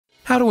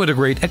How to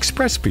integrate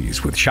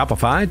Xpressbees with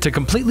Shopify to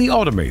completely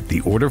automate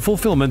the order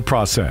fulfillment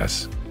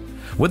process.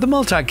 With the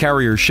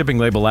multi-carrier shipping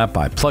label app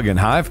by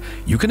PluginHive,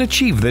 you can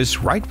achieve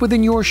this right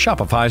within your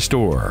Shopify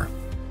store.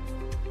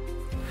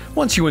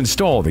 Once you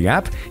install the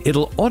app,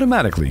 it'll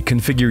automatically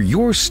configure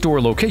your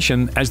store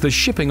location as the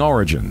shipping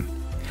origin.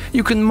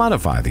 You can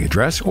modify the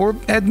address or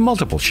add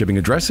multiple shipping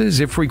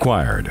addresses if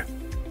required.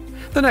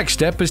 The next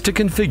step is to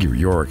configure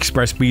your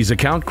Xpressbees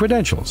account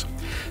credentials.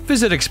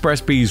 Visit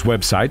Xpressbees'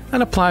 website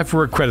and apply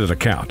for a credit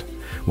account.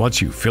 Once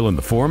you fill in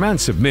the form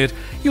and submit,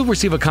 you'll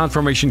receive a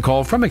confirmation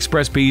call from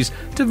Xpressbees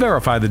to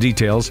verify the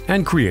details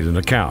and create an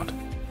account.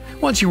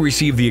 Once you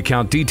receive the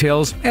account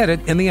details, add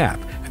it in the app,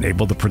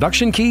 enable the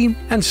production key,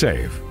 and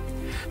save.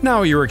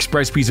 Now your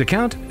Xpressbees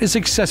account is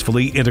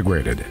successfully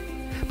integrated.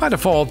 By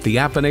default, the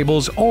app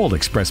enables all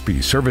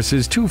Xpressbees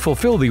services to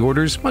fulfill the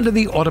orders under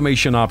the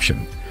automation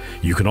option.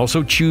 You can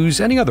also choose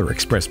any other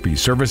Xpressbees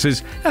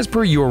services as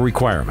per your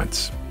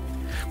requirements.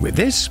 With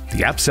this,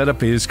 the app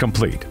setup is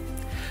complete.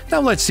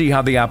 Now let's see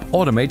how the app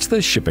automates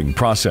the shipping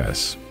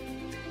process.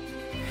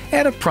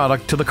 Add a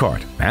product to the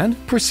cart and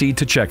proceed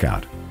to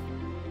checkout.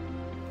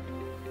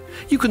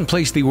 You can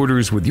place the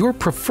orders with your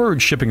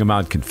preferred shipping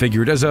amount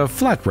configured as a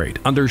flat rate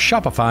under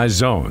Shopify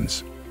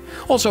Zones.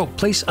 Also,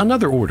 place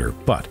another order,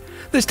 but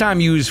this time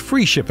use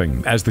free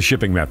shipping as the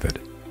shipping method.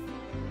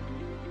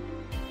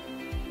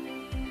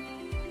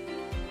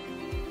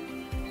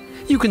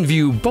 You can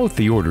view both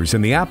the orders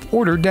in the app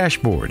Order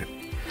dashboard.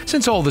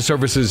 Since all the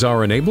services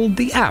are enabled,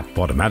 the app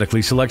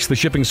automatically selects the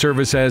shipping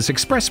service as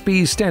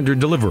Xpressbees Standard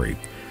Delivery.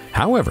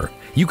 However,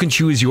 you can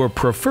choose your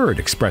preferred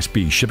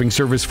Xpressbees shipping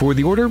service for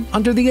the order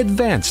under the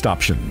Advanced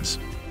options.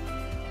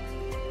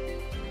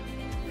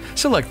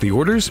 Select the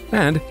orders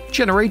and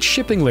generate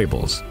shipping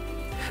labels.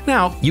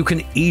 Now, you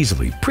can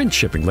easily print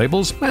shipping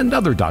labels and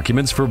other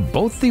documents for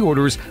both the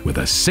orders with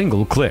a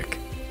single click.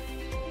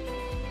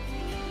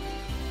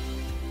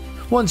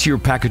 Once your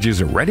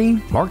packages are ready,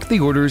 mark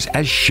the orders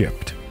as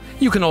shipped.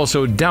 You can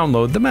also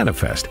download the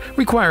manifest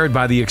required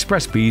by the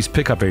Xpressbees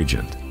pickup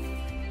agent.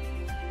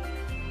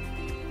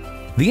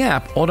 The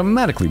app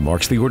automatically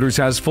marks the orders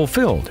as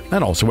fulfilled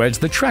and also adds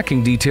the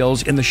tracking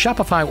details in the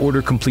Shopify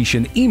order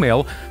completion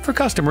email for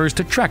customers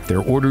to track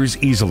their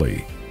orders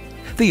easily.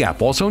 The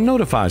app also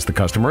notifies the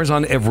customers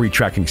on every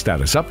tracking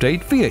status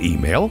update via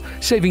email,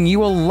 saving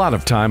you a lot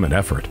of time and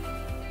effort.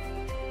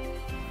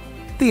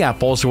 The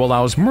app also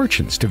allows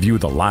merchants to view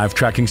the live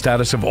tracking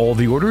status of all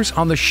the orders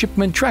on the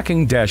shipment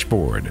tracking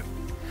dashboard.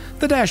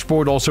 The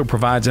dashboard also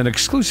provides an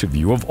exclusive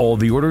view of all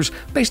the orders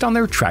based on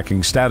their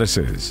tracking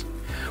statuses.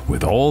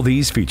 With all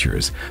these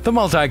features, the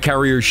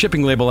multi-carrier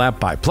shipping label app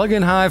by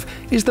PluginHive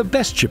is the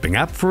best shipping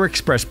app for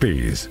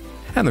Xpressbees.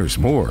 And there's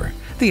more.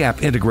 The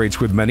app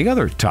integrates with many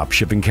other top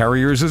shipping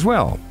carriers as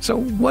well. So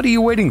what are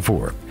you waiting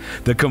for?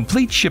 The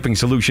complete shipping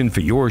solution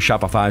for your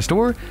Shopify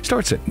store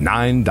starts at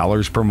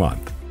 $9 per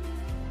month.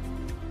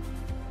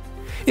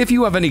 If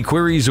you have any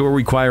queries or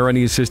require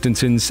any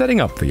assistance in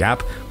setting up the app,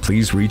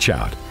 please reach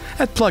out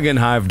at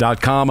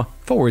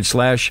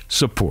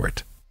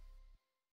pluginhive.com/support.